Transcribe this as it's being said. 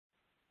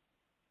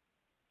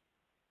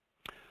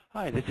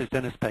Hi, this is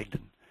Dennis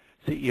Pegden,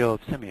 CEO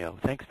of Simio.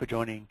 Thanks for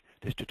joining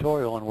this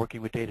tutorial on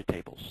working with data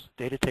tables.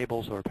 Data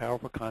tables are a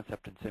powerful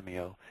concept in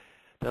Simio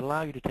that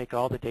allow you to take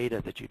all the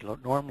data that you'd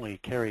normally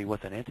carry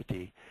with an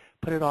entity,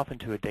 put it off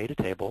into a data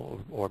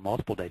table or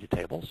multiple data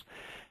tables,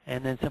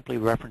 and then simply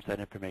reference that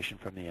information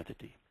from the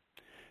entity.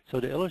 So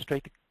to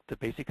illustrate the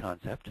basic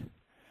concept,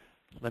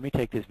 let me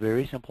take this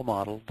very simple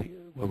model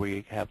where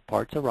we have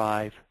parts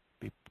arrive,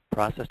 be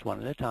processed one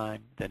at a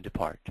time, then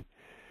depart.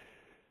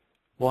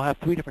 We'll have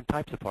three different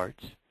types of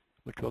parts,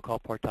 which we'll call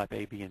part type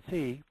A, B, and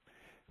C.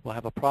 We'll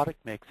have a product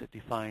mix that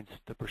defines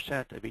the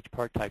percent of each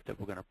part type that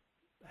we're going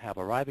to have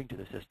arriving to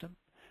the system,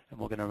 and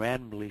we're going to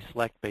randomly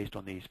select based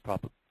on these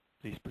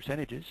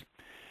percentages.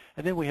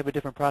 And then we have a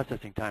different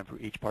processing time for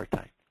each part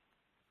type.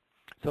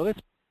 So let's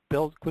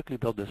quickly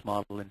build this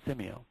model in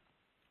Simio.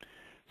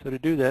 So to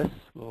do this,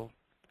 we'll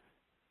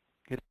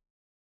get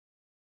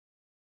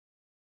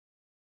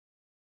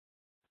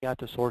out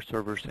to source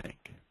server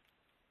sync.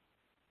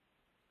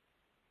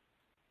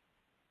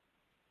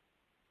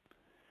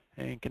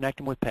 And connect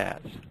them with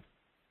paths.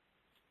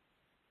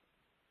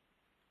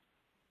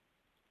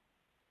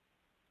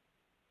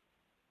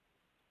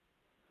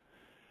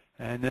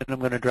 And then I'm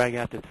going to drag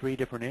out the three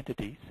different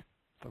entities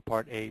for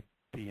part A,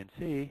 B, and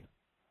C,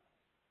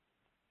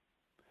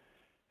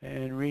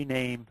 and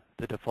rename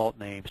the default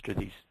names to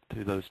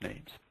those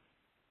names.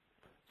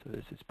 So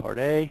this is part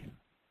A,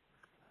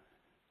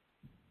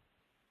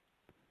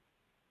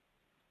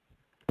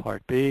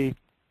 part B,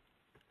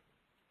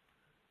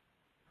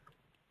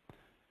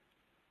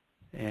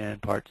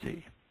 and part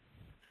C.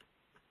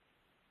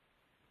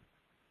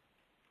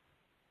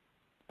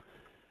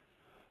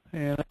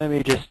 And let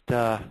me just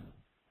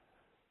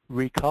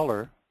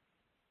recolor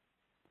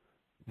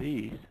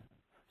these.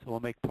 So we'll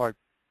make part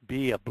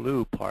B a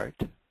blue part,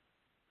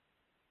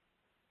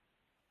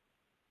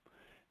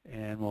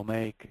 and we'll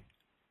make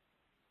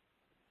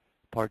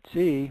part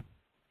C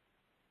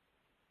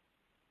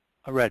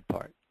a red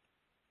part.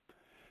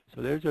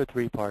 So there's our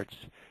three parts.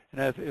 And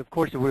of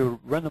course, if we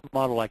run the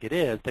model like it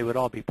is, they would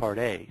all be part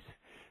A's.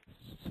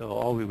 So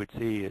all we would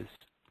see is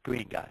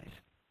green guys.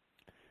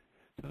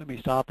 So let me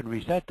stop and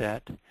reset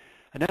that.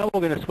 And now we're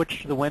going to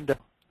switch to the window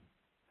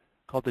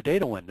called the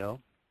data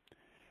window.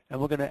 And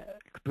we're going to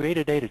create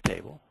a data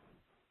table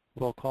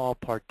we'll call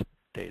part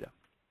data.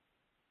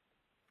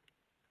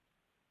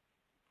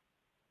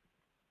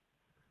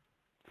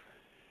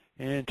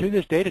 And to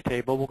this data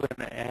table, we're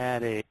going to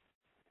add a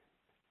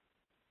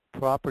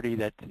property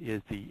that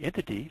is the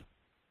entity.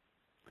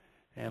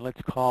 And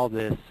let's call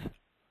this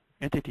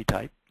entity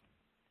type,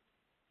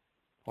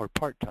 or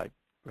part type,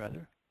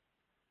 rather.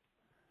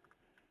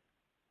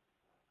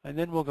 And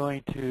then we're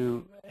going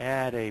to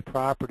add a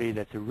property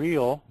that's a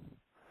real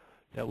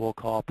that we'll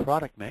call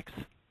product mix.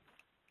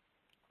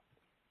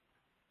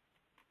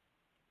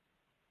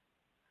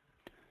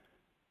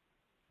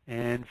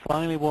 And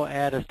finally, we'll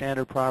add a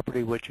standard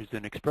property, which is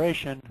an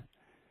expression,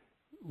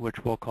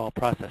 which we'll call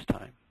process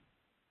time.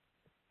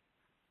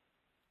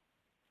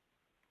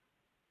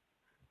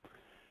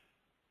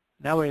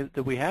 Now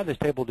that we have this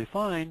table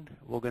defined,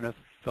 we're going to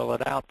fill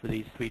it out for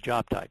these three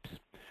job types.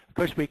 Of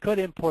course, we could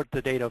import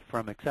the data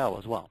from Excel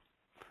as well.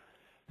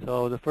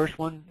 So the first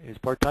one is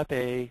part type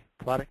A,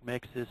 product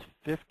mix is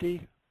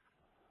 50,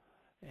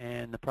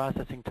 and the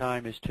processing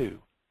time is 2.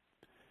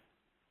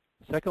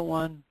 Second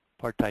one,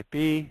 part type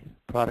B,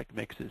 product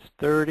mix is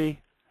 30,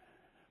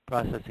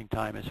 processing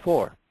time is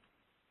 4.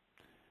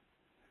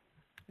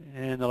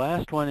 And the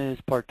last one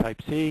is part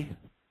type C,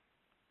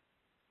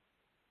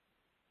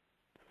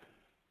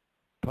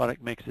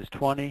 product mix is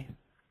 20,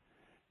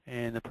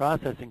 and the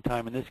processing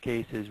time in this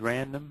case is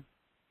random,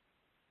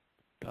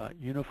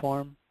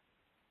 uniform,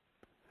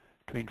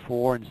 between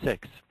 4 and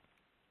 6.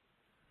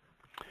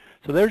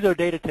 So there's our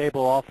data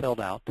table all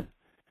filled out.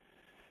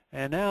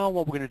 And now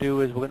what we're going to do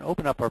is we're going to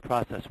open up our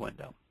process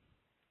window.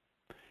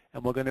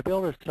 And we're going to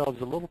build ourselves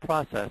a little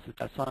process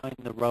that assigns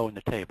the row in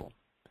the table.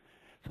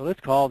 So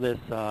let's call this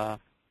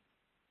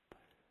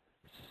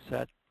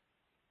set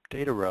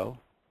data row,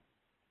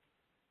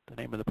 the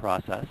name of the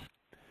process.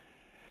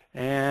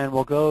 And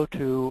we'll go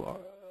to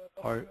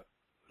our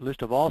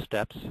list of all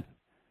steps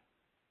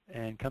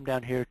and come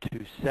down here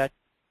to set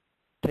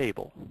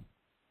table.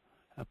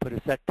 I'll put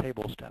a set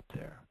table step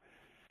there.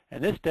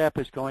 And this step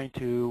is going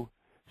to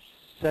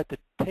set the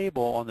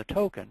table on the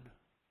token.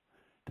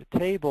 The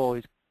table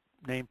is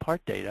named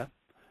part data,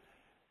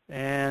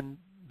 and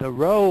the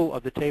row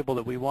of the table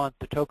that we want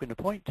the token to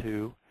point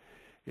to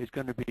is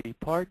going to be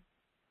part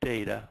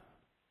data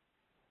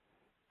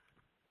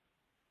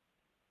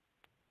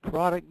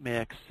product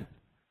mix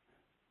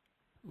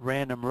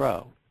random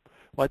row.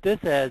 What this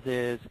says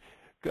is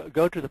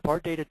go to the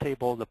part data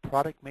table, the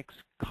product mix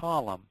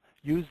column,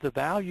 use the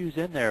values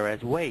in there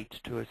as weights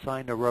to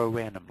assign a row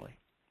randomly.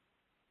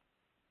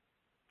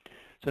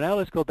 So now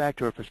let's go back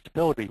to our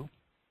facility.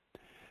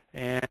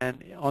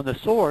 And on the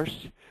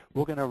source,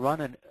 we're going to run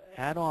an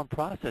add-on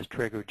process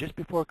trigger. Just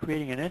before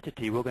creating an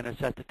entity, we're going to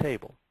set the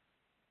table.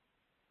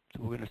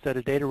 So we're going to set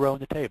a data row in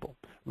the table,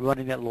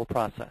 running that little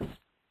process.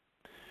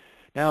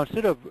 Now,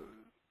 instead of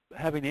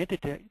having the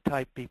entity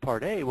type be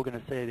part A, we're going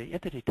to say the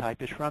entity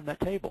type is from that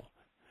table.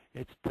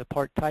 It's the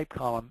part type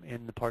column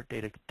in the part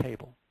data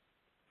table.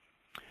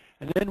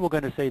 And then we're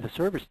going to say the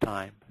service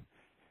time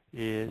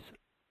is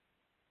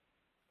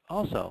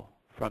also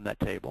from that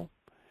table.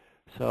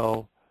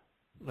 So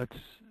let's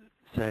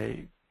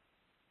say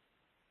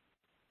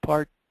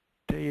part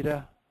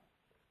data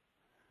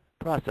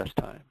process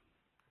time.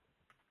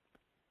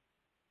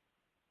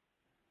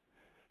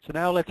 So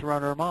now let's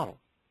run our model.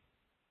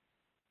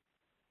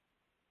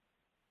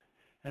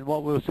 And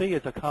what we'll see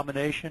is a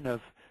combination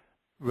of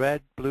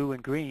red, blue,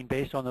 and green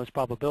based on those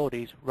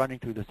probabilities running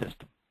through the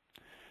system.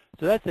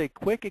 So that's a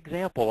quick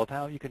example of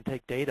how you can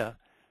take data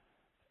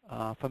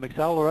from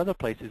Excel or other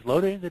places,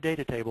 load it into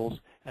data tables,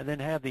 and then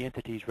have the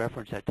entities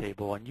reference that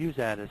table and use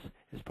that as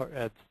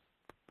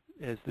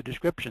the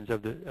descriptions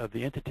of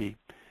the entity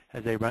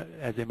as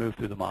they move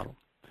through the model.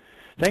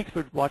 Thanks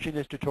for watching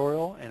this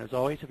tutorial, and as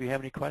always, if you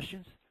have any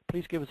questions,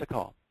 please give us a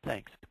call.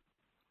 Thanks.